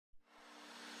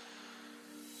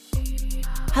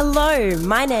Hello,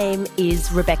 my name is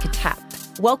Rebecca Tapp.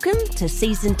 Welcome to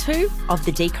Season 2 of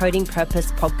the Decoding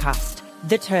Purpose podcast,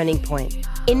 The Turning Point.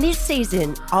 In this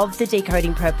season of the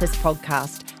Decoding Purpose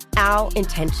podcast, our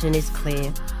intention is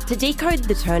clear: to decode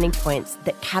the turning points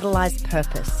that catalyse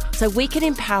purpose so we can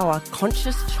empower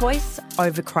conscious choice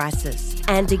over crisis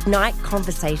and ignite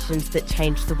conversations that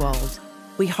change the world.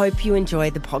 We hope you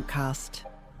enjoy the podcast.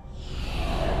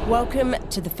 Welcome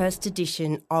to the first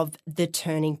edition of The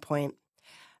Turning Point,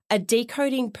 a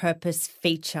Decoding Purpose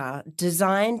feature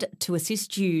designed to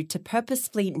assist you to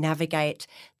purposefully navigate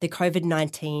the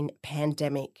COVID-19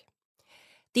 pandemic.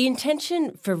 The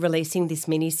intention for releasing this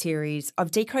mini-series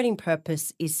of Decoding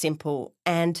Purpose is simple,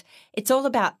 and it's all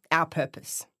about our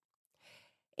purpose.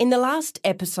 In the last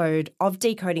episode of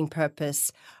Decoding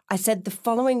Purpose, I said the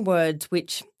following words,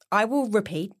 which I will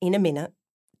repeat in a minute,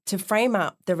 to frame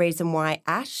up the reason why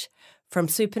Ash from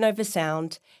Supernova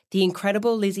Sound, the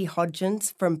incredible Lizzy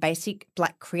Hodgins from Basic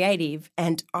Black Creative,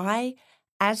 and I,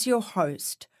 as your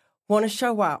host, want to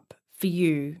show up for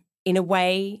you in a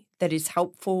way that is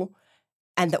helpful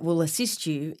and that will assist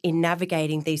you in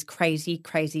navigating these crazy,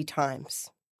 crazy times.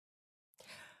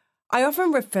 I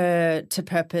often refer to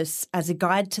purpose as a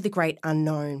guide to the great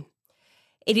unknown.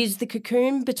 It is the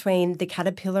cocoon between the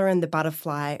caterpillar and the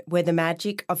butterfly where the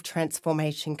magic of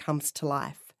transformation comes to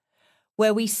life,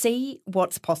 where we see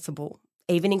what's possible,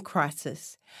 even in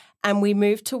crisis, and we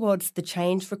move towards the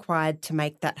change required to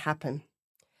make that happen.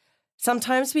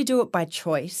 Sometimes we do it by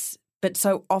choice, but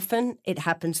so often it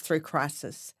happens through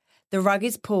crisis. The rug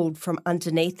is pulled from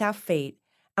underneath our feet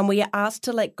and we are asked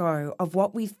to let go of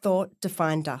what we thought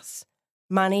defined us: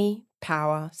 money,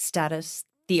 power, status,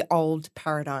 the old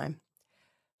paradigm.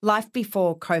 Life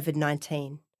before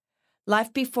COVID-19.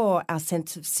 Life before our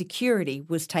sense of security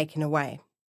was taken away.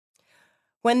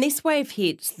 When this wave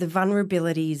hits, the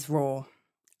vulnerability is raw.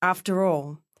 After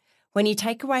all, when you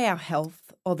take away our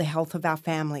health or the health of our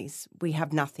families, we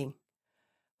have nothing.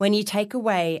 When you take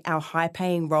away our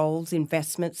high-paying roles,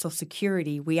 investments or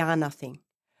security, we are nothing.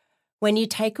 When you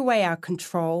take away our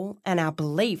control and our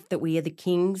belief that we are the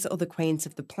kings or the queens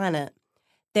of the planet,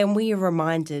 then we are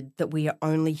reminded that we are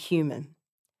only human.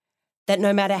 That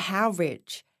no matter how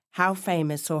rich, how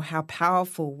famous or how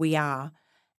powerful we are,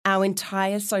 our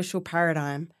entire social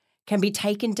paradigm can be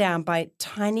taken down by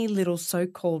tiny little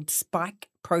so-called spike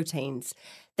proteins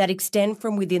that extend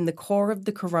from within the core of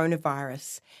the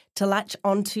coronavirus to latch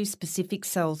onto specific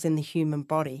cells in the human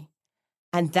body.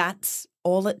 And that's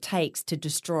all it takes to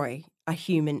destroy a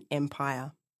human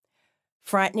empire.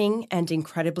 Frightening and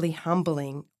incredibly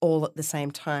humbling all at the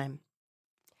same time.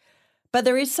 But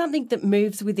there is something that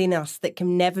moves within us that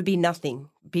can never be nothing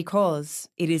because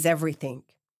it is everything.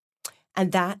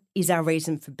 And that is our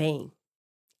reason for being,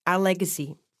 our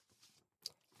legacy,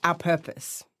 our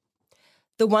purpose.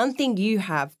 The one thing you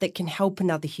have that can help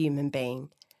another human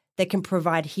being, that can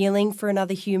provide healing for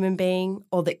another human being,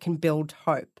 or that can build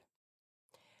hope.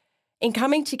 In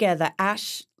coming together,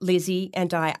 Ash, Lizzy,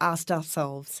 and I asked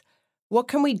ourselves, what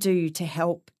can we do to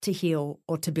help, to heal,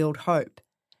 or to build hope?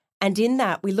 And in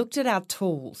that, we looked at our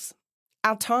tools,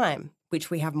 our time, which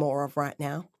we have more of right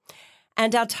now,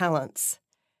 and our talents.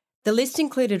 The list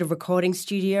included a recording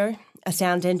studio, a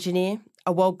sound engineer,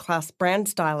 a world-class brand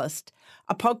stylist,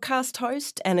 a podcast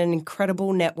host, and an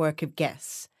incredible network of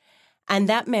guests. And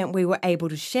that meant we were able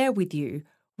to share with you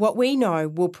what we know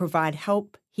will provide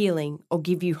help, healing, or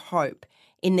give you hope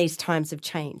in these times of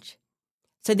change.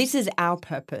 So this is our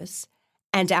purpose,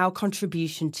 and our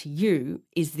contribution to you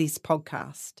is this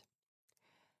podcast.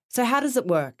 So how does it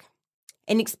work?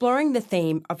 In exploring the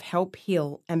theme of help,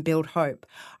 heal, and build hope,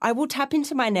 I will tap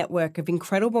into my network of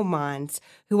incredible minds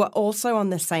who are also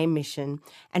on the same mission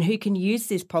and who can use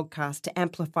this podcast to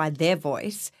amplify their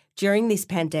voice during this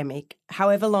pandemic,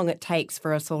 however long it takes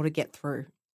for us all to get through.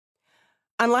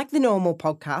 Unlike the normal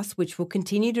podcast, which will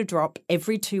continue to drop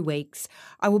every 2 weeks,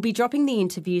 I will be dropping the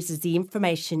interviews as the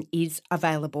information is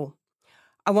available.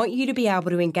 I want you to be able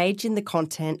to engage in the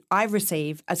content I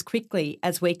receive as quickly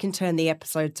as we can turn the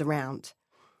episodes around.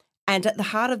 And at the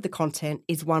heart of the content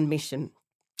is one mission: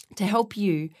 to help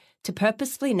you to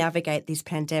purposefully navigate this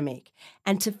pandemic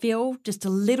and to feel just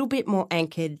a little bit more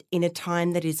anchored in a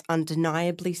time that is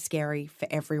undeniably scary for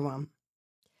everyone.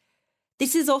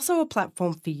 This is also a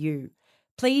platform for you.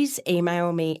 Please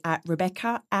email me at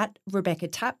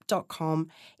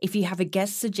rebecca@rebeccatapp.com if you have a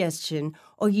guest suggestion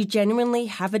or you genuinely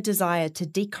have a desire to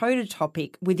decode a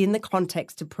topic within the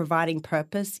context of providing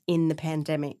purpose in the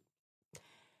pandemic.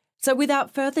 So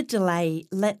without further delay,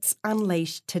 let's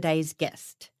unleash today's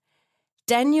guest.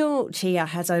 Daniel Chiha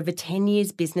has over 10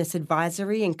 years business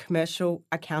advisory and commercial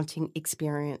accounting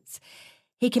experience.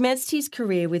 He commenced his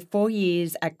career with 4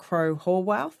 years at Crowe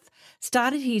Horwath,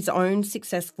 started his own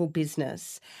successful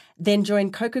business, then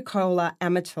joined Coca-Cola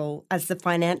Amatil as the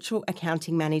financial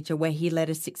accounting manager, where he led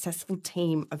a successful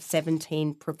team of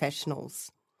 17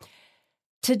 professionals.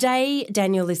 Today,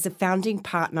 Daniel is the founding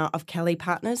partner of Kelly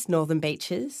Partners, Northern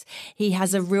Beaches. He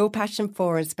has a real passion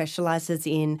for and specialises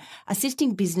in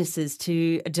assisting businesses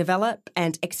to develop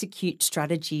and execute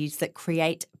strategies that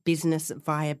create business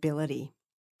viability.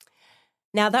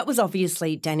 Now, that was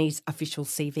obviously Danny's official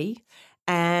CV,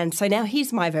 and so now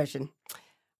here's my version.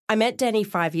 I met Danny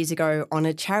 5 years ago on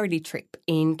a charity trip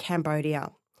in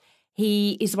Cambodia.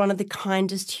 He is one of the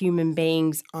kindest human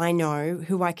beings I know,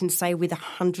 who I can say with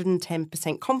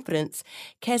 110% confidence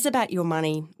cares about your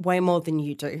money way more than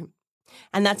you do.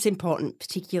 And that's important,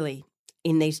 particularly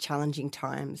in these challenging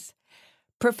times.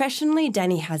 Professionally,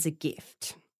 Danny has a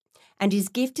gift. And his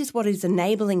gift is what is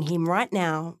enabling him right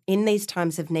now in these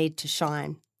times of need to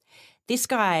shine. This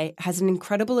guy has an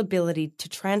incredible ability to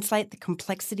translate the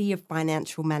complexity of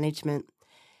financial management.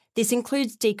 This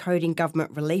includes decoding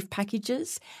government relief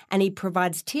packages, and he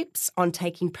provides tips on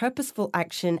taking purposeful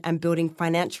action and building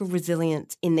financial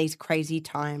resilience in these crazy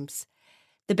times.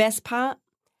 The best part?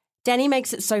 Danny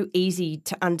makes it so easy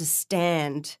to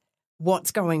understand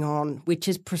what's going on, which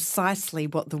is precisely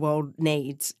what the world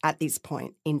needs at this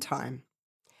point in time.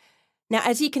 Now,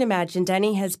 as you can imagine,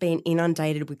 Danny has been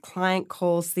inundated with client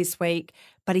calls this week,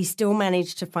 but he still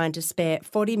managed to find a spare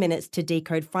 40 minutes to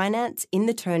decode finance in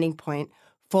the Turning Point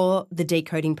for the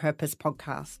Decoding Purpose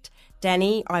podcast.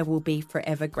 Danny, I will be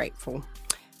forever grateful.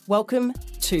 Welcome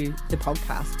to the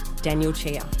podcast, Daniel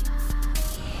Chiha.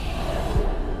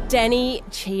 Danny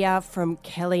Chiha from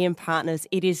Kelly and Partners,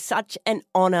 it is such an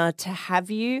honour to have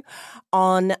you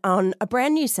on a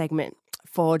brand new segment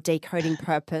for Decoding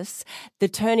Purpose, the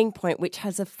Turning Point, which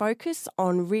has a focus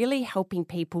on really helping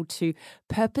people to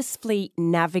purposefully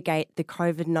navigate the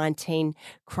COVID-19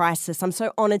 crisis. I'm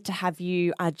so honoured to have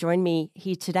you join me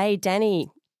here today, Danny.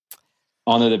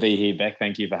 Honoured to be here, Beck.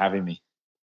 Thank you for having me.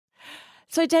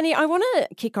 So, Danny, I want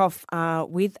to kick off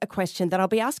with a question that I'll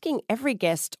be asking every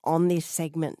guest on this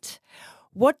segment.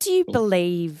 What do you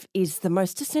believe is the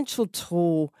most essential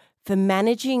tool for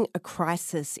managing a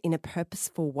crisis in a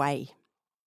purposeful way?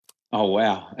 Oh,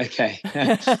 wow. Okay. Could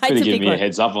have given me a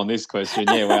heads up on this question.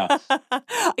 Yeah, wow.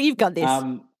 You've got this.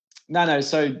 No.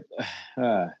 So,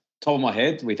 top of my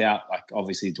head, without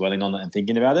obviously dwelling on it and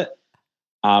thinking about it,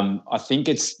 I think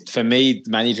it's, for me,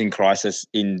 managing crisis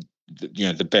in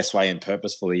the best way and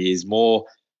purposefully is more,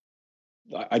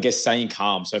 I guess, staying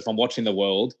calm. So if I'm watching the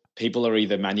world, people are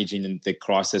either managing the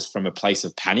crisis from a place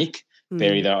of panic.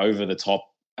 They're either over the top,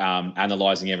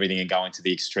 analysing everything and going to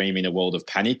the extreme in a world of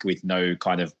panic with no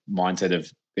kind of mindset of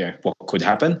what could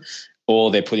happen, or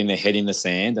they're putting their head in the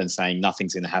sand and saying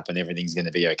nothing's going to happen, everything's going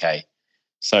to be okay.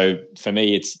 So for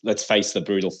me, it's let's face the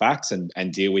brutal facts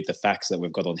and deal with the facts that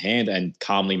we've got on hand and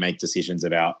calmly make decisions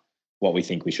about what we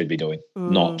think we should be doing,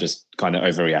 not just kind of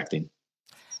overreacting.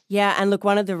 Yeah, and look,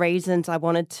 one of the reasons I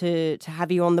wanted to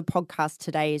have you on the podcast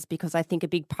today is because I think a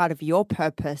big part of your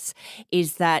purpose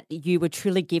is that you were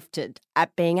truly gifted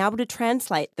at being able to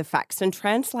translate the facts and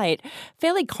translate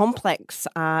fairly complex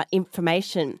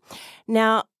information.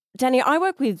 Now, Danny, I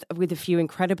work with a few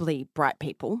incredibly bright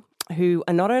people who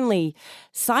are not only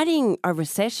citing a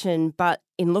recession, but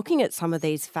in looking at some of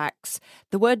these facts,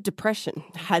 the word depression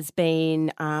has been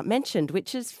mentioned,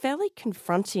 which is fairly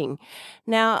confronting.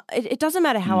 Now, it doesn't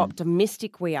matter how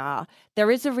optimistic we are,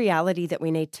 there is a reality that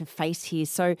we need to face here.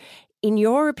 So, in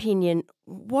your opinion,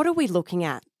 what are we looking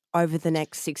at over the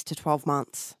next 6 to 12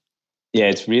 months? Yeah,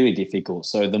 it's really difficult.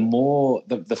 So the more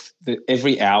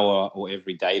every hour or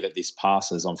every day that this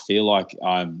passes, I feel like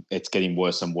it's getting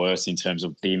worse and worse in terms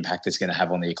of the impact it's going to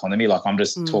have on the economy. Like I'm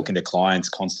just talking to clients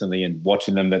constantly and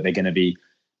watching them that they're going to be,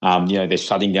 they're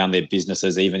shutting down their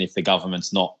businesses, even if the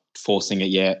government's not forcing it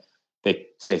yet. They're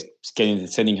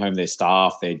sending home their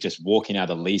staff. They're just walking out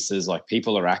of leases. Like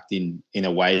people are acting in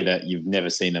a way that you've never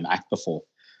seen them act before.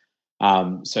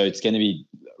 So it's going to be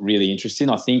really interesting.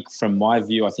 I think from my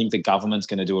view, I think the government's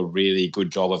going to do a really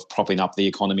good job of propping up the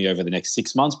economy over the next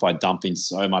 6 months by dumping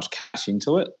so much cash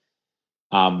into it,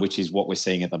 which is what we're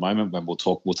seeing at the moment. When we'll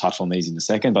touch on these in a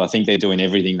second, but I think they're doing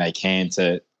everything they can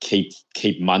to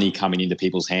keep money coming into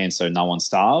people's hands so no one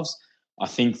starves. I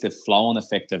think the flow-on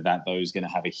effect of that, though, is going to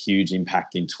have a huge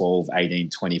impact in 12, 18,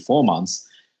 24 months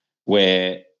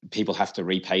where people have to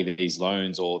repay these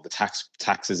loans or the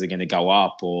taxes are going to go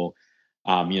up or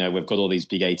we've got all these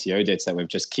big ATO debts that we've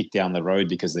just kicked down the road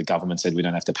because the government said we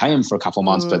don't have to pay them for a couple of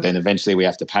months, but then eventually we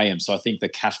have to pay them. So I think the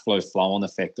cash flow on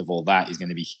effect of all that is going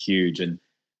to be huge. And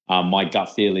My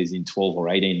gut feel is in 12 or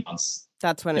 18 months,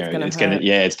 that's when it's going to hurt. hurt.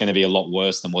 It's going to be a lot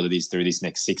worse than what it is through this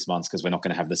next 6 months, because we're not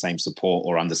going to have the same support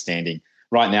or understanding.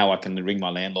 Right now, I can ring my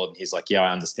landlord and he's like, yeah,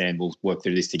 I understand. We'll work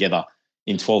through this together.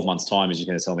 In 12 months' time, is you're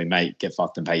going to tell me, mate, get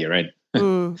fucked and pay your rent.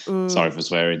 Sorry for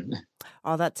swearing.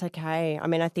 Oh, that's okay. I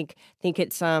mean, I think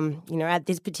it's at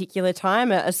this particular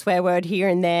time, a swear word here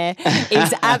and there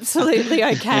is absolutely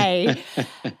okay.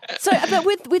 So, but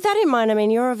with that in mind, I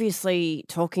mean, you're obviously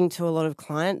talking to a lot of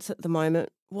clients at the moment.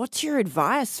 What's your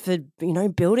advice for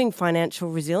building financial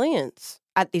resilience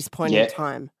at this point in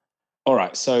time? All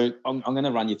right, so I'm going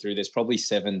to run you through. There's probably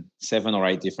seven or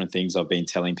eight different things I've been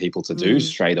telling people to do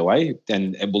straight away,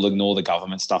 and we'll ignore the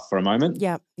government stuff for a moment.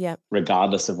 Yeah.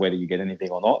 Regardless of whether you get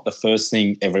anything or not, the first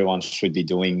thing everyone should be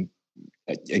doing,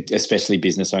 especially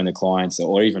business owner clients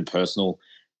or even personal,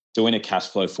 doing a cash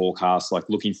flow forecast, like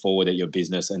looking forward at your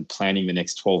business and planning the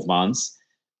next 12 months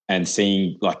and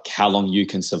seeing like how long you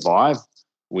can survive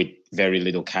with very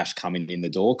little cash coming in the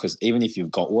door. Because even if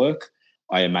you've got work,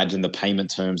 I imagine the payment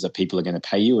terms that people are going to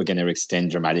pay you are going to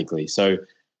extend dramatically. So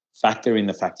factor in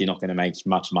the fact you're not going to make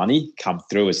much money come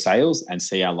through as sales and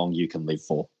see how long you can live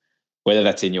for. Whether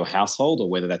that's in your household or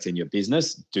whether that's in your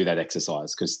business, do that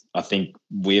exercise, because I think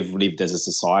we've lived as a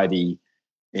society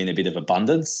in a bit of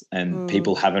abundance and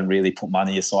people haven't really put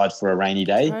money aside for a rainy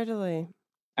day. Totally.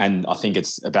 And I think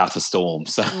it's about to storm.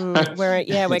 So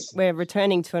we're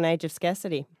returning to an age of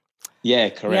scarcity. Yeah,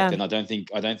 correct. Yeah. And I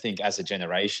don't think as a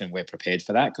generation we're prepared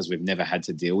for that, because we've never had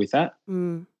to deal with that.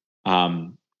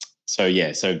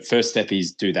 So first step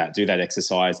is do that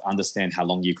exercise, understand how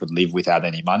long you could live without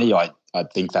any money. I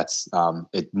think that's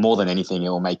it. More than anything, it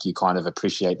will make you kind of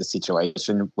appreciate the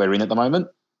situation we're in at the moment.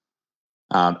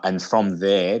 And from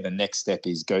there, the next step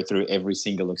is go through every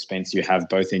single expense you have,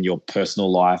 both in your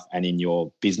personal life and in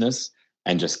your business,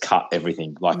 and just cut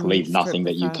everything, like leave nothing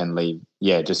that you can leave.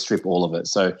 Yeah, just strip all of it.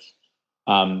 So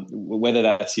whether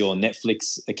that's your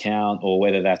Netflix account or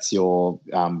whether that's your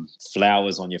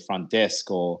flowers on your front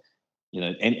desk or,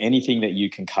 anything that you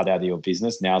can cut out of your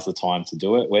business, now's the time to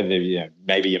do it. Whether,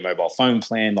 maybe your mobile phone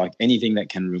plan, like anything that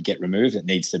can get removed, it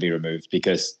needs to be removed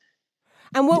because.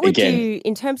 And what would you,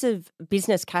 in terms of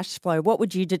business cash flow, what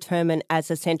would you determine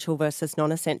as essential versus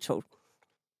non-essential?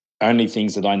 Only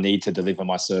things that I need to deliver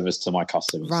my service to my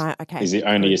customers. Right, okay. Is the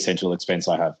only essential expense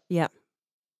I have. Yeah.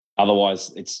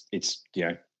 Otherwise, it's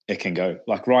it can go.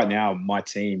 Like right now, my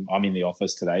team, I'm in the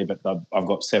office today, but I've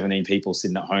got 17 people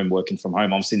sitting at home working from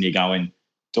home. I'm sitting here going,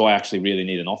 do I actually really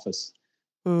need an office?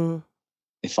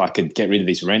 If I could get rid of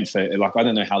this rent for, like, I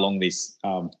don't know how long this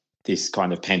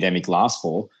kind of pandemic lasts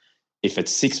for. If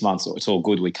it's 6 months, it's all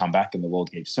good. We come back and the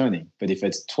world keeps turning. But if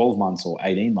it's 12 months or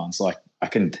 18 months, like I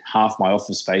can half my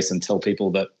office space and tell people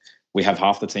that we have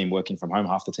half the team working from home,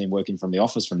 half the team working from the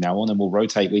office from now on, and we'll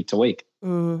rotate week to week.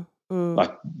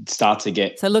 Like start to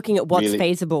get. So looking at what's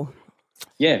feasible.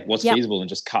 Yeah, what's feasible and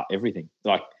just cut everything.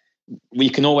 Like you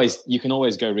can always go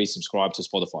resubscribe to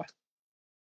Spotify.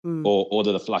 Or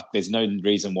order there's no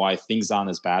reason why things aren't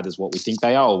as bad as what we think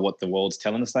they are or what the world's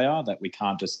telling us they are, that we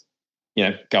can't just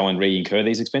go and re-incur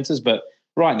these expenses. But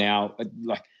right now,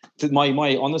 like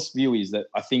my honest view is that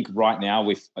I think right now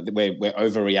we're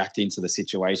overreacting to the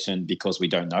situation because we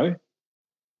don't know.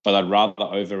 But I'd rather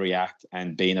overreact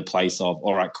and be in a place of,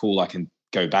 all right, cool, I can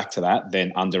go back to that,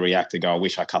 than underreact and go, I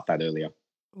wish I cut that earlier.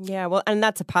 Yeah, well, and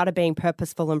that's a part of being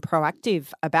purposeful and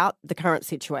proactive about the current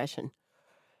situation.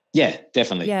 Yeah,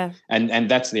 definitely. Yeah. And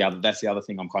that's the other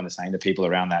thing I'm kind of saying to people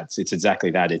around that. It's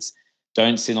exactly that. It's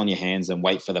don't sit on your hands and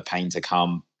wait for the pain to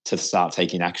come to start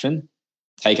taking action.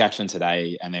 Take action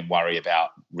today and then worry about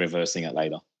reversing it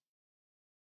later.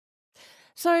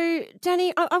 So,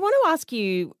 Danny, I want to ask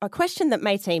you a question that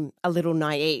may seem a little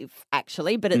naive,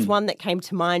 actually, but it's one that came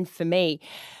to mind for me.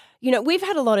 We've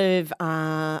had a lot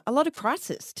of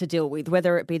crisis to deal with,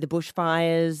 whether it be the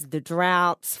bushfires, the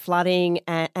droughts, flooding,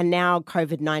 and now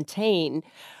COVID-19.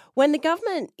 When the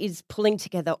government is pulling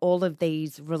together all of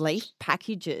these relief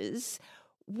packages,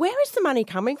 where is the money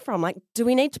coming from? Like, do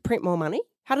we need to print more money?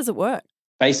 How does it work?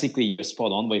 Basically, you're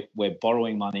spot on. We're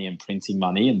borrowing money and printing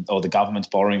money, or the government's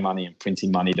borrowing money and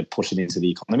printing money to push it into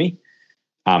the economy.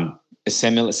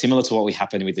 Similar to what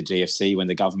happened with the GFC when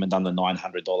the government done the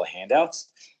 $900 handouts.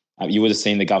 You would have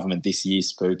seen the government this year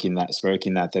spoken that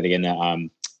they're going to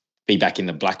be back in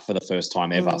the black for the first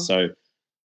time ever. So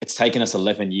it's taken us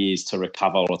 11 years to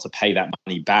recover or to pay that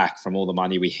money back from all the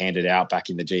money we handed out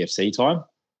back in the GFC time.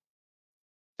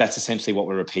 That's essentially what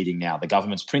we're repeating now. The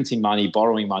government's printing money,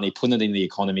 borrowing money, putting it in the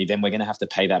economy. Then we're going to have to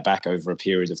pay that back over a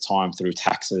period of time through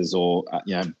taxes or,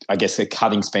 I guess,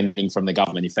 cutting spending from the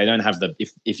government. If they don't have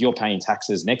if you're paying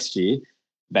taxes next year,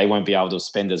 they won't be able to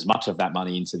spend as much of that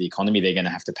money into the economy. They're going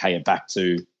to have to pay it back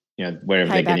to,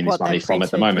 wherever they're getting this money from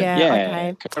at the moment.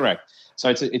 Yeah, okay. Correct.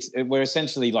 So we're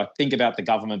essentially like, think about the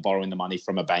government borrowing the money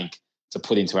from a bank to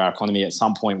put into our economy. At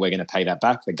some point, we're going to pay that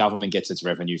back. The government gets its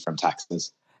revenue from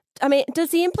taxes. I mean, does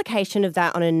the implication of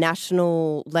that on a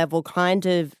national level kind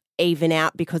of even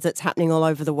out because it's happening all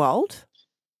over the world?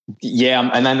 Yeah,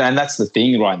 and that's the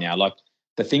thing right now. Like,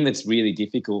 the thing that's really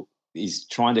difficult is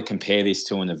trying to compare this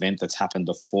to an event that's happened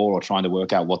before, or trying to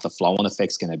work out what the flow-on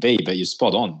effect's going to be. But you're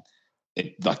spot on.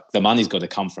 Like, the money's got to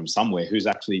come from somewhere.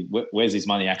 Where's this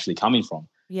money actually coming from?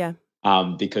 Yeah.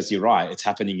 Because you're right, it's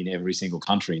happening in every single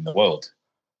country in the world.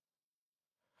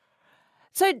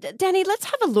 So, Danny, let's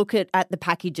have a look at the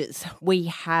packages we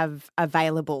have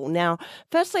available. Now,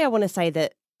 firstly, I want to say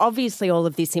that obviously all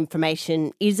of this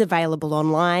information is available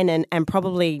online and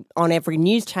probably on every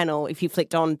news channel if you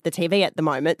flicked on the TV at the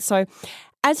moment. So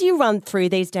as you run through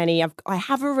these, Danny, I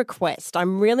have a request.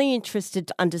 I'm really interested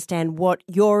to understand what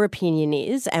your opinion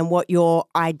is and what your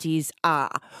ideas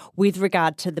are with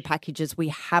regard to the packages we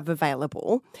have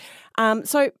available.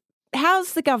 So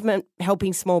how's the government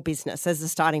helping small business as a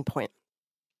starting point?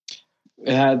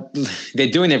 They're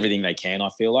doing everything they can, I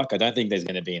feel like. I don't think there's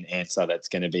going to be an answer that's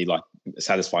going to be like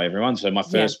satisfy everyone. So my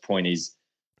first point is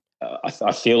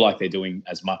I feel like they're doing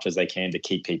as much as they can to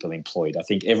keep people employed. I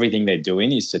think everything they're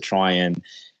doing is to try and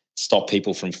stop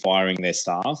people from firing their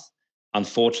staff.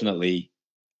 Unfortunately,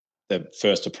 the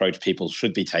first approach people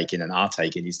should be taking and are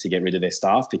taking is to get rid of their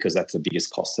staff, because that's the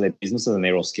biggest cost to their businesses and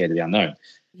they're all scared of the unknown.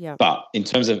 Yeah. But in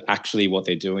terms of actually what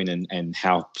they're doing and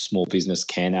how small business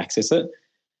can access it,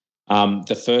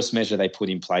 the first measure they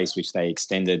put in place, which they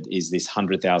extended, is this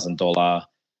 $100,000,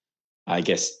 I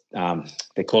guess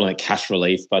they're calling it cash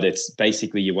relief, but it's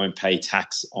basically you won't pay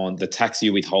tax on the tax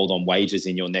you withhold on wages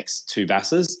in your next 2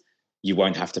 BASs. You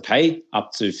won't have to pay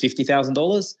up to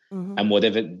 $50,000, and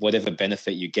whatever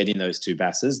benefit you get in those 2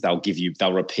 BASs,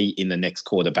 they'll repeat in the next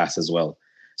quarter BAS as well.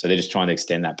 So they're just trying to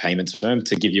extend that payment term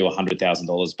to give you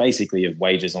 $100,000 basically of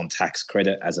wages on tax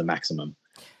credit as a maximum.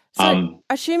 So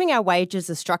assuming our wages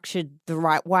are structured the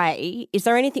right way, is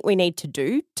there anything we need to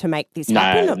do to make this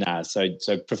happen? No. So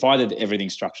provided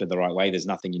everything's structured the right way, there's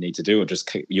nothing you need to do. Or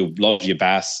just you'll lodge your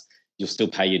BAS, you'll still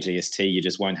pay your GST, you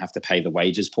just won't have to pay the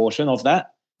wages portion of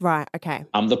that. Right, okay.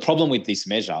 The problem with this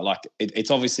measure, like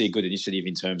it's obviously a good initiative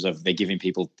in terms of they're giving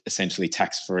people essentially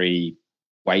tax-free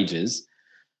wages.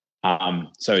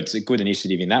 So it's a good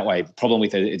initiative in that way. The problem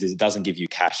with it is it doesn't give you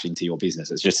cash into your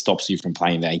business. It just stops you from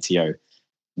paying the ATO.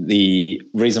 The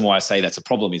reason why I say that's a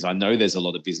problem is I know there's a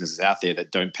lot of businesses out there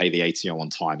that don't pay the ATO on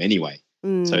time anyway.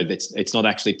 So it's not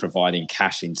actually providing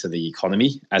cash into the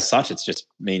economy as such. It's just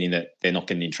meaning that they're not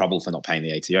getting in trouble for not paying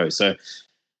the ATO. So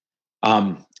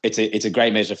it's a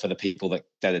great measure for the people that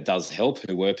it does help,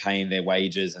 who were paying their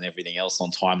wages and everything else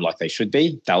on time like they should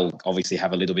be. They'll obviously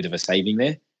have a little bit of a saving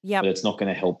there. But it's not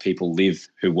going to help people live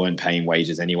who weren't paying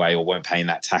wages anyway or weren't paying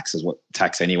that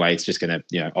tax anyway. It's just going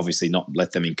to, obviously not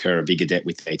let them incur a bigger debt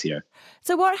with the ATO.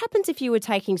 So what happens if you were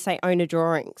taking, say, owner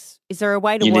drawings? Is there a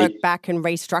way to work back and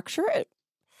restructure it?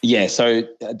 Yeah, so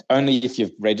only if you've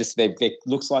registered. It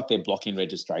looks like they're blocking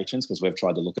registrations because we've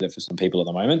tried to look at it for some people at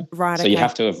the moment. Right. So you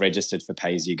have to have registered for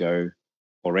Pay As You Go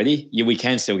already. We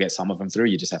can still get some of them through.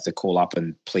 You just have to call up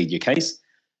and plead your case.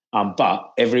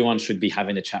 But everyone should be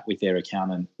having a chat with their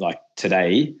accountant like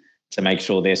today to make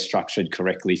sure they're structured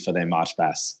correctly for their March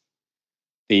BAS.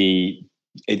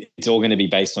 It's all going to be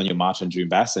based on your March and June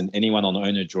BAS, and anyone on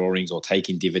owner drawings or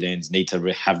taking dividends need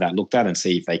to have that looked at and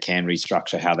see if they can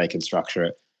restructure, how they can structure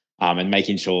it, and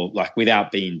making sure, like, without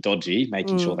being dodgy,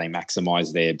 making sure they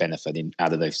maximize their benefit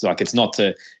out of this. Like, it's not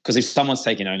because if someone's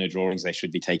taking owner drawings, they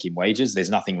should be taking wages. There's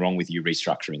nothing wrong with you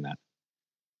restructuring that.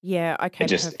 Yeah, okay.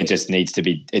 It just needs to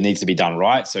be done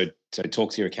right. So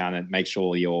talk to your accountant, make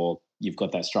sure you've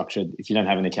got that structured. If you don't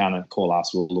have an accountant, call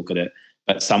us, we'll look at it.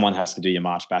 But someone has to do your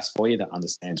March BAS for you that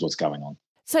understands what's going on.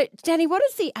 So, Danny, what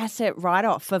does the asset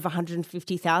write-off of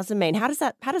 $150,000 mean? How does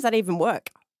that even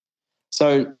work?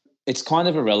 So it's kind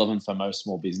of irrelevant for most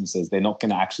small businesses. They're not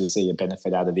going to actually see a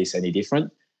benefit out of this any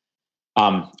different.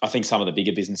 I think some of the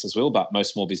bigger businesses will, but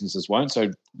most small businesses won't.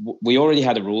 So we already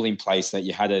had a rule in place that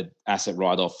you had an asset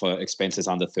write-off for expenses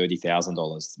under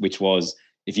 $30,000, which was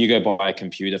if you go buy a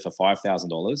computer for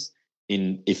 $5,000,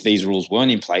 if these rules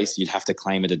weren't in place, you'd have to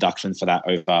claim a deduction for that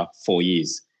over 4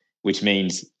 years, which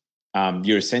means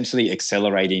you're essentially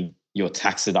accelerating your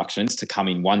tax deductions to come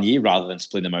in 1 year rather than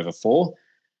split them over 4.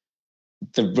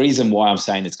 The reason why I'm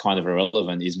saying it's kind of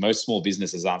irrelevant is most small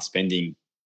businesses aren't spending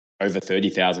over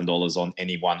 $30,000 on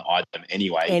any one item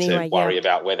anyway to worry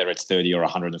about whether it's 30 or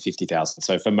 150,000.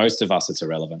 So for most of us, it's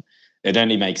irrelevant. It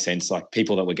only makes sense. Like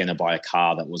people that were going to buy a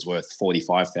car that was worth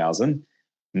 45,000,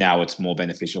 now it's more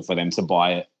beneficial for them to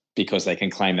buy it because they can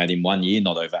claim that in 1 year,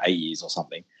 not over 8 years or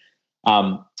something.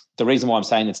 The reason why I'm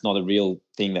saying it's not a real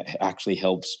thing that actually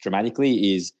helps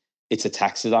dramatically is it's a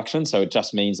tax deduction. So it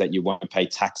just means that you won't pay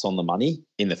tax on the money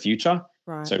in the future.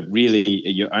 Right. So really,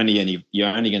 you're only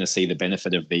going to see the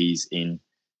benefit of these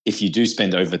if you do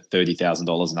spend over $30,000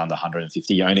 and under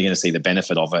 150, you're only going to see the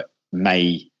benefit of it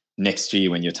May next year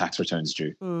when your tax return's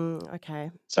due. Okay.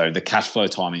 So the cash flow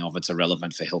timing of it's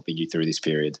irrelevant for helping you through this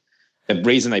period. The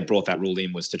reason they brought that rule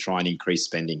in was to try and increase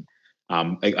spending.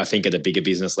 I think at a bigger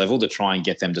business level to try and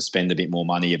get them to spend a bit more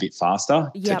money a bit faster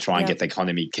to try and get the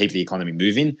economy, keep the economy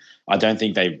moving. I don't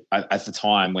think at the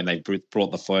time when they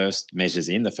brought the first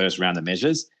round of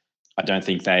measures, I don't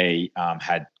think they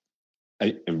had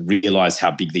realised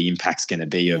how big the impact's going to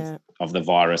be of the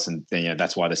virus. And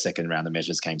that's why the second round of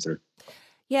measures came through.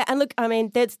 Yeah, and look, I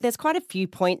mean, there's quite a few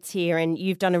points here, and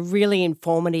you've done a really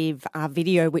informative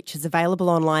video which is available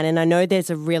online, and I know there's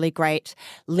a really great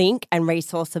link and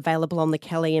resource available on the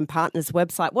Kelly and Partners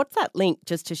website. What's that link,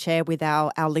 just to share with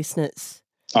our listeners?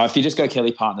 If you just go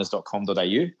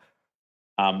kellypartners.com.au,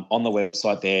 on the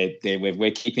website there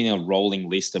we're keeping a rolling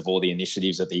list of all the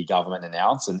initiatives that the government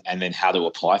announced and then how to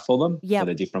apply for them for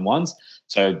the different ones.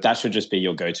 So that should just be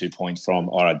your go-to point from,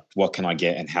 all right, what can I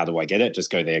get and how do I get it?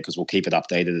 Just go there because we'll keep it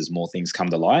updated as more things come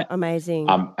to light. Amazing.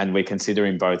 And we're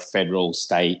considering both federal,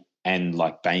 state and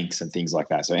like banks and things like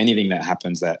that. So anything that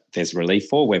happens that there's relief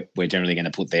for, we're generally going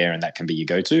to put there and that can be your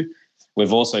go-to.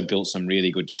 We've also built some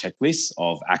really good checklists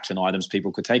of action items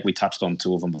people could take. We touched on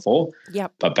 2 of them before.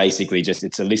 Yep. But basically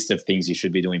it's a list of things you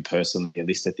should be doing personally, a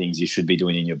list of things you should be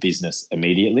doing in your business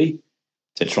immediately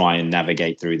to try and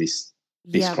navigate through this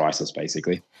crisis,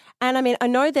 basically. And I mean, I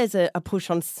know there's a push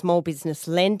on small business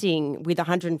lending with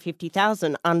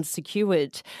 150,000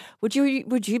 unsecured. Would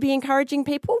you be encouraging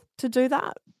people to do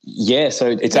that? Yeah, so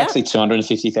it's actually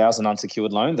 250,000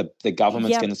 unsecured loan. The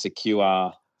government's going to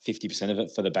secure 50% of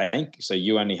it for the bank. So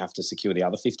you only have to secure the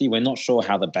other 50. We're not sure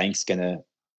how the bank's going to,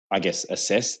 I guess,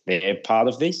 assess their part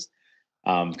of this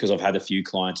because I've had a few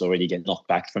clients already get knocked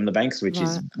back from the banks, which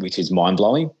is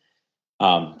mind-blowing.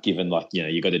 Given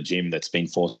you got a gym that's been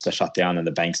forced to shut down and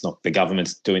the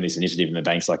government's doing this initiative and the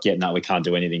bank's like, no, we can't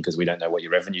do anything because we don't know what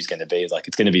your revenue is going to be. It's like,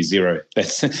 it's going to be zero.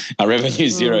 Our revenue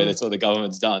is zero. That's what the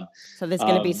government's done. So there's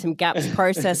going to be some gaps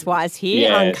process-wise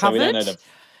here uncovered. So we don't know correct.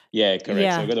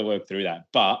 Yeah. So we've got to work through that.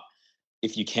 But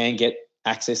if you can get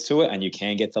access to it and you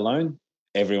can get the loan,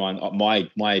 everyone,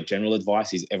 my general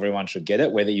advice is everyone should get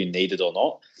it, whether you need it or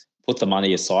not. Put the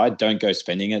money aside. Don't go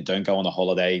spending it. Don't go on a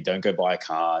holiday. Don't go buy a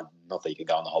car. Not that you can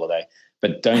go on a holiday,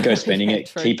 but don't go spending it.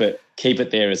 True. Keep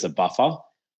it there as a buffer,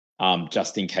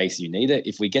 just in case you need it.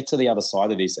 If we get to the other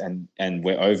side of this and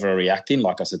we're overreacting,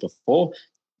 like I said before,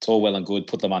 it's all well and good.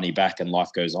 Put the money back and life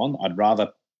goes on. I'd rather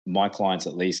my clients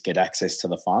at least get access to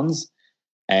the funds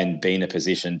and be in a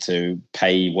position to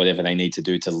pay whatever they need to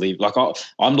do to live. Like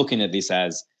I'm looking at this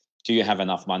as, do you have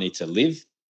enough money to live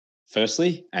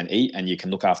firstly and eat and you can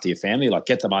look after your family? Like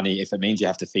get the money. If it means you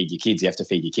have to feed your kids, you have to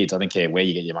feed your kids. I don't care where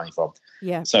you get your money from.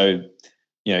 Yeah. So,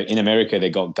 in America,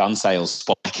 they've got gun sales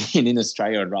spiking. In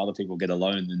Australia, I'd rather people get a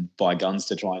loan than buy guns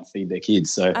to try and feed their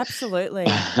kids. So absolutely.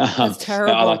 That's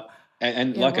terrible.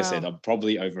 I said, I'm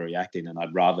probably overreacting and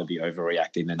I'd rather be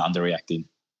overreacting than underreacting.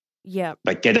 Yeah.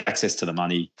 But get access to the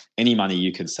money, any money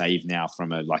you can save now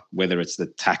from whether it's the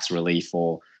tax relief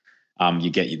or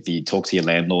you talk to your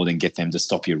landlord and get them to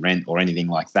stop your rent or anything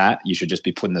like that. You should just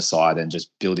be putting aside and just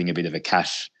building a bit of a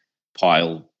cash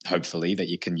pile, hopefully, that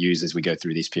you can use as we go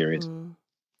through this period.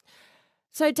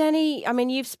 So, Danny, I mean,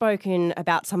 you've spoken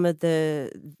about some of the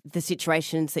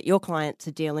situations that your clients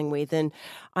are dealing with, and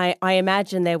I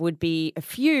imagine there would be a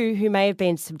few who may have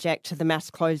been subject to the mass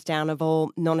close down of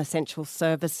all non-essential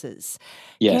services.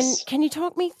 Yes. Can you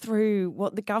talk me through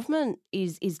what the government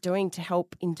is doing to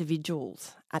help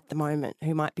individuals at the moment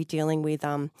who might be dealing with,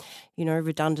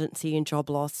 redundancy and job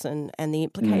loss and the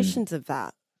implications of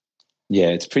that? Yeah,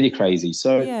 it's pretty crazy.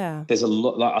 So there's a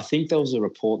lot. I think there was a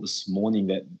report this morning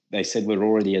that they said we're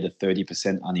already at a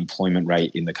 30% unemployment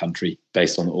rate in the country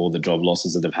based on all the job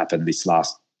losses that have happened this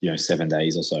last 7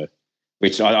 days or so.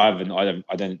 Which I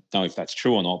don't know if that's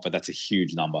true or not, but that's a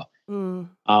huge number.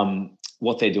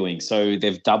 What they're doing, so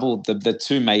they've doubled the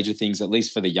two major things, at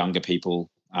least for the younger people.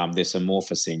 There's some more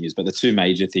for seniors, but the two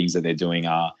major things that they're doing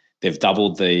are they've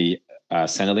doubled the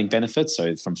Centrelink benefits,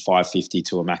 so from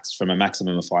a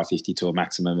maximum of $550 to a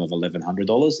maximum of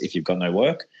 $1,100 if you've got no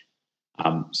work.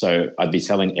 So I'd be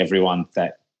telling everyone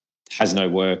that has no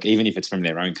work, even if it's from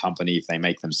their own company, if they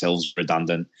make themselves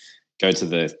redundant, go to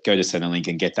Centrelink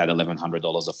and get that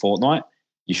 $1,100 a fortnight.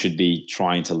 You should be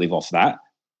trying to live off that.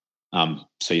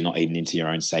 So you're not eating into your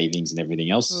own savings and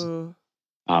everything else.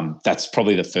 That's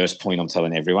probably the first point I'm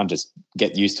telling everyone. Just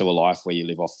get used to a life where you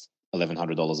live off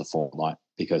 $1,100 a fortnight,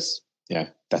 because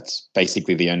that's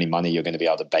basically the only money you're going to be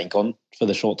able to bank on for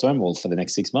the short term or for the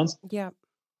next 6 months. Yeah.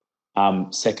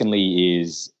 Secondly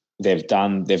is they've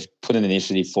put an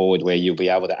initiative forward where you'll be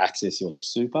able to access your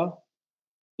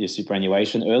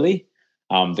superannuation early.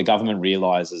 The government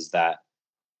realizes that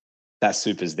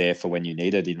super's there for when you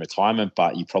need it in retirement,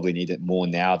 but you probably need it more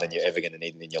now than you're ever going to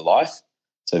need it in your life.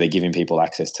 So they're giving people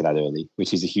access to that early,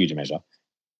 which is a huge measure.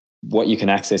 What you can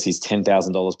access is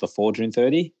 $10,000 before June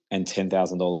 30 and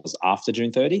 $10,000 after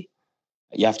June 30.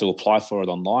 You have to apply for it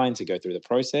online to go through the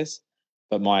process.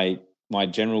 But my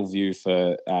general view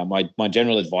for my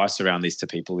general advice around this to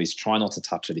people is try not to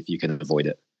touch it if you can avoid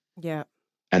it. Yeah.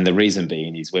 And the reason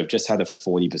being is we've just had a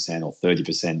 40% or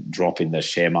 30% drop in the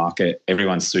share market.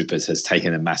 Everyone's supers has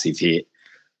taken a massive hit.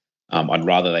 I'd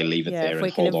rather they leave it there. If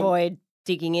we can avoid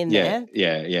digging in there.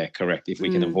 Yeah, correct. If we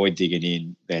can avoid digging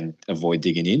in, then avoid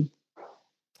digging in.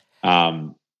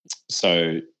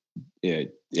 So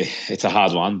it's a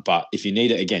hard one, but if you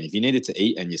need it to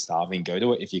eat and you're starving, go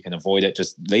to it. If you can avoid it,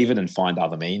 just leave it and find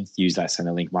other means. Use that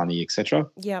Centrelink money, etc.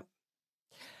 Yep.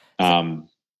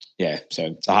 So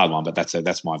it's a hard one, but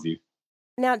that's my view.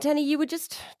 Now, Danny, you were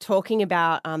just talking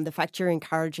about the fact you're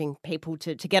encouraging people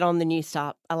to get on the New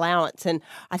Start allowance, and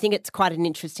I think it's quite an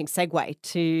interesting segue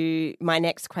to my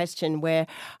next question, where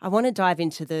I want to dive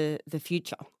into the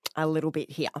future a little bit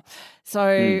here.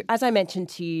 So as I mentioned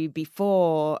to you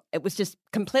before, it was just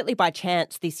completely by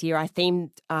chance this year I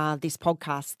themed this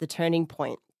podcast, The Turning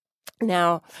Point.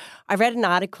 Now, I read an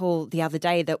article the other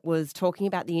day that was talking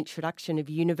about the introduction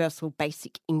of universal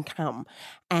basic income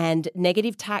and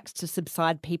negative tax to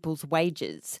subside people's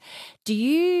wages. Do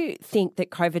you think that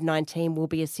COVID-19 will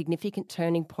be a significant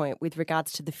turning point with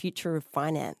regards to the future of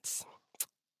finance?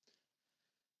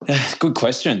 Good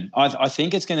question. I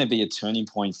think it's going to be a turning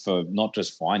point for not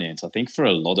just finance. I think for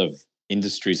a lot of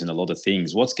industries and a lot of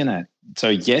things. So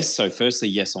firstly,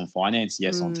 yes on finance,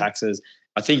 yes on taxes.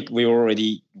 I think we're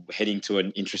already heading to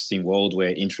an interesting world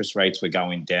where interest rates were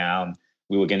going down.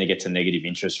 We were going to get to negative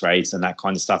interest rates and that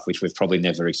kind of stuff, which we've probably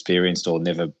never experienced or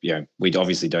never, we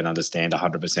obviously don't understand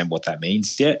 100% what that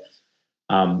means yet.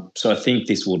 So I think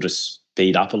this will just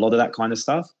speed up a lot of that kind of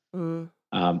stuff.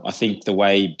 I think the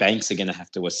way banks are going to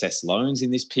have to assess loans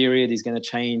in this period is going to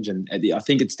change. And I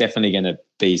think it's definitely going to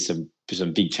be some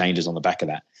big changes on the back of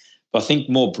that. But I think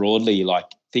more broadly, like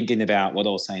thinking about what I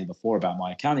was saying before about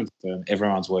my accounting firm,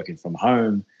 everyone's working from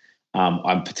home.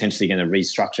 I'm potentially going to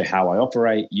restructure how I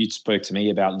operate. You spoke to me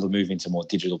about moving to more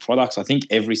digital products. I think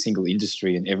every single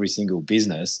industry and every single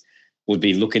business would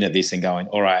be looking at this and going,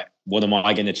 all right, what am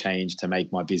I going to change to make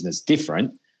my business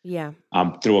different? Yeah.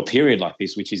 Through a period like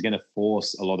this, which is going to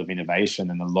force a lot of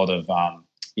innovation and a lot of,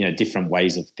 different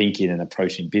ways of thinking and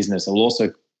approaching business. It will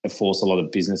also force a lot of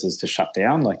businesses to shut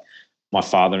down. Like my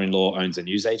father-in-law owns a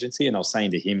news agency, and I was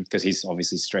saying to him, because he's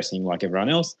obviously stressing like everyone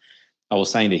else, I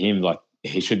was saying to him, like,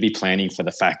 he should be planning for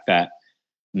the fact that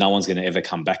no one's going to ever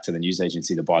come back to the news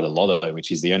agency to buy the lotto,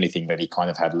 which is the only thing that he kind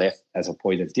of had left as a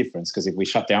point of difference. Because if we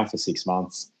shut down for 6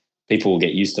 months, people will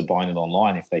get used to buying it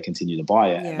online if they continue to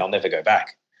buy it, and they'll never go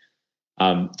back.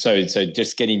 So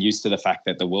just getting used to the fact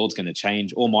that the world's going to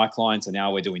change. All my clients are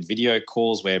now, we're doing video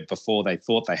calls where before they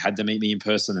thought they had to meet me in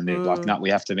person and they're like, no, we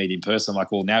have to meet in person.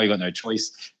 Like, well, now you've got no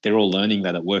choice. They're all learning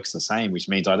that it works the same, which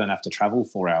means I don't have to travel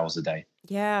 4 hours a day.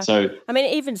 Yeah. So, I mean,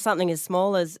 even something as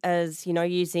small as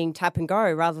using tap and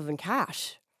go rather than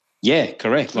cash. Yeah,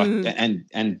 correct. Like,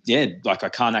 like I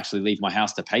can't actually leave my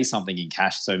house to pay something in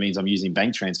cash. So it means I'm using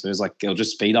bank transfers. Like, it'll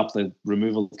just speed up the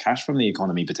removal of cash from the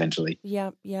economy potentially.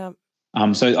 Yeah.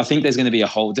 So I think there's going to be a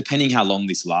whole, depending how long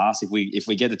this lasts. If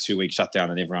we get a 2-week shutdown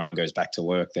and everyone goes back to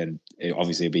work, then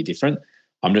obviously it'll be different.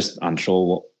 I'm just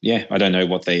unsure I don't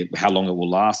know how long it will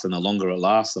last, and the longer it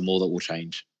lasts, the more that will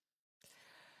change.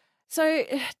 So,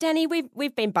 Danny,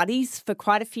 we've been buddies for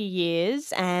quite a few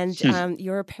years, and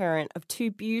you're a parent of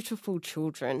 2 beautiful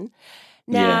children.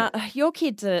 Now, your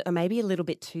kids are maybe a little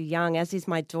bit too young, as is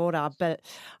my daughter, but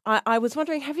I was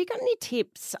wondering, have you got any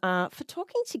tips for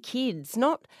talking to kids,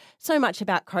 not so much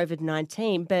about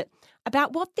COVID-19, but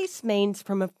about what this means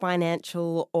from a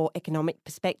financial or economic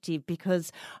perspective?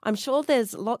 Because I'm sure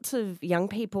there's lots of young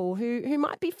people who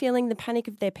might be feeling the panic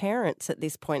of their parents at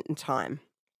this point in time.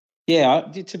 Yeah,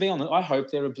 to be honest, I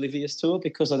hope they're oblivious to it,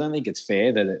 because I don't think it's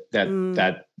fair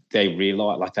that they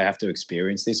realize, like, they have to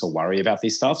experience this or worry about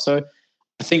this stuff. So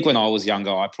think when I was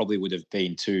younger, I probably would have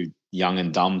been too young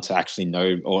and dumb to actually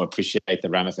know or appreciate the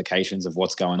ramifications of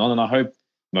what's going on. And I hope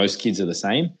most kids are the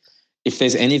same. If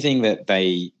there's anything that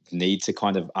they need to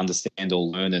kind of understand or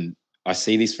learn, and I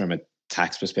see this from a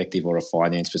tax perspective or a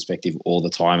finance perspective all the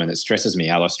time, and it stresses me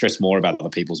out. I stress more about other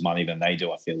people's money than they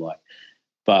do, I feel like.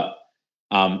 But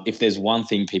if there's one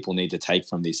thing people need to take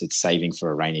from this, it's saving for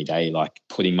a rainy day, like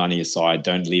putting money aside.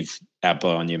 Don't live out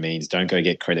on your means. Don't go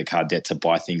get credit card debt to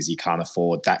buy things you can't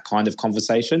afford. That kind of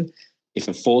conversation, if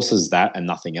it forces that and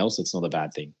nothing else, it's not a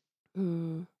bad thing.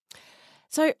 Mm.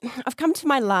 So I've come to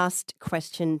my last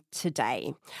question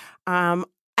today.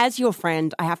 As your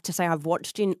friend, I have to say I've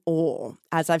watched in awe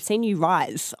as I've seen you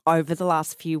rise over the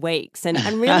last few weeks and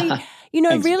really,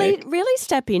 Thanks, really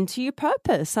step into your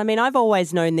purpose. I mean, I've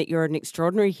always known that you're an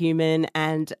extraordinary human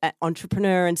and an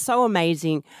entrepreneur and so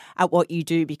amazing at what you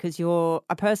do because you're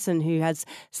a person who has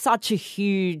such a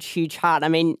huge, huge heart. I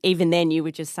mean, even then you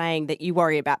were just saying that you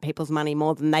worry about people's money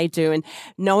more than they do. And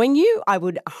knowing you, I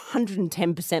would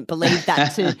 110% believe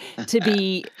that to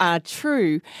be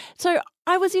true. So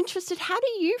I was interested, how do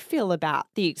you feel about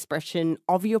the expression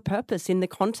of your purpose in the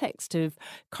context of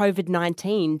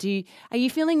COVID-19? Are you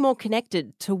feeling more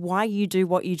connected to why you do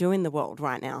what you do in the world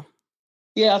right now?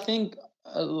 Yeah, I think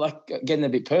like getting a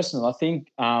bit personal, I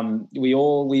think we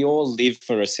all live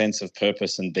for a sense of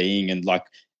purpose and being, and like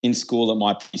in school it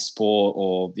might be sport,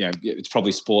 or it's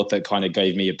probably sport that kind of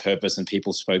gave me a purpose and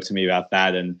people spoke to me about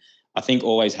that. And I think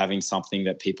always having something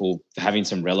that having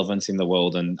some relevance in the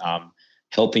world and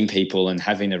helping people and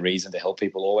having a reason to help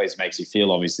people always makes you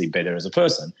feel obviously better as a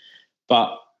person.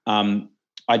 But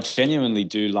I genuinely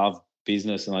do love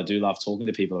business and I do love talking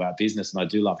to people about business and I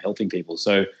do love helping people.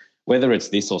 So whether it's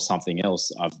this or something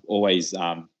else, I've always,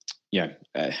 I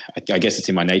guess it's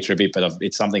in my nature a bit, but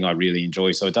it's something I really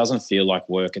enjoy. So it doesn't feel like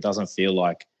work. It doesn't feel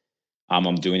like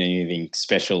I'm doing anything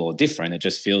special or different. It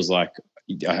just feels like,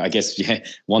 I guess,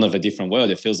 one of a different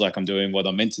world. It feels like I'm doing what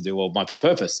I'm meant to do or my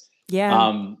purpose.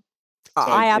 Yeah. So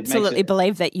I absolutely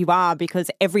believe that you are, because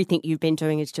everything you've been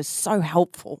doing is just so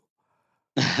helpful.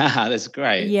 That's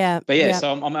great. Yeah. But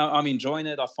so I'm enjoying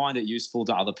it. I find it useful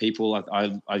to other people.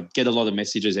 I get a lot of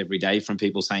messages every day from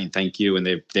people saying thank you and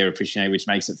they're appreciating, which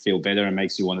makes it feel better and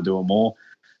makes you want to do it more,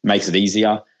 makes it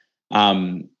easier.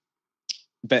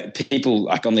 But people,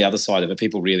 like on the other side of it,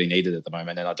 people really need it at the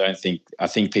moment. And I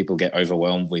think people get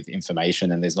overwhelmed with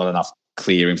information and there's not enough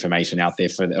clear information out there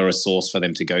or a source for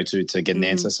them to go to get an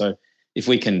answer. So if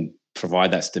we can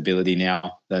provide that stability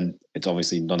now, then it's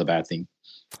obviously not a bad thing.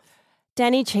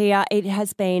 Danny Chiha, it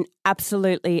has been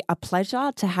absolutely a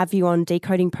pleasure to have you on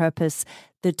Decoding Purpose,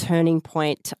 The Turning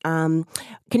Point. Can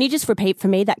you just repeat for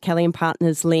me that Kelly and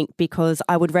Partners link, because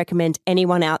I would recommend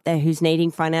anyone out there who's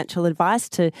needing financial advice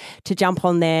to jump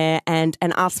on there and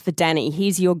ask for Danny.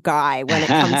 He's your guy when it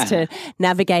comes to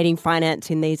navigating finance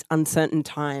in these uncertain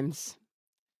times.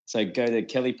 So go to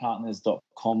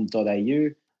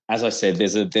kellypartners.com.au. As I said,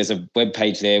 there's a web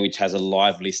page there which has a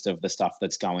live list of the stuff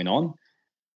that's going on,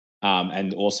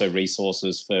 and also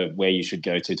resources for where you should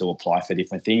go to apply for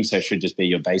different things. So it should just be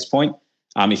your base point.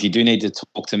 If you do need to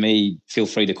talk to me, feel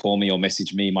free to call me or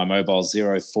message me. My mobile's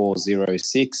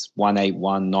 0406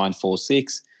 181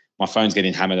 946. My phone's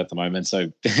getting hammered at the moment,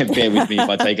 so bear with me if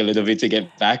I take a little bit to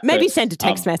get back. Maybe send a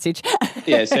text message.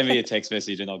 Yeah, send me a text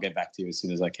message and I'll get back to you as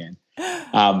soon as I can.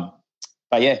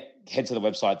 But yeah, head to the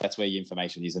website. That's where your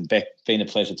information is. And Beck, been a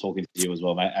pleasure talking to you as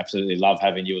well, mate. Absolutely love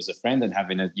having you as a friend and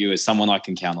having you as someone I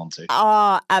can count on to.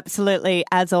 Oh, absolutely,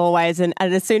 as always. And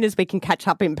as soon as we can catch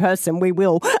up in person, we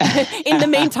will. In the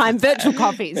meantime, virtual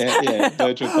coffees. Yeah,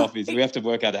 virtual coffees. We have to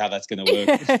work out how that's going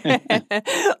to work.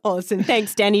 Awesome.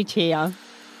 Thanks, Danny Chiha.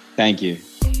 Thank you.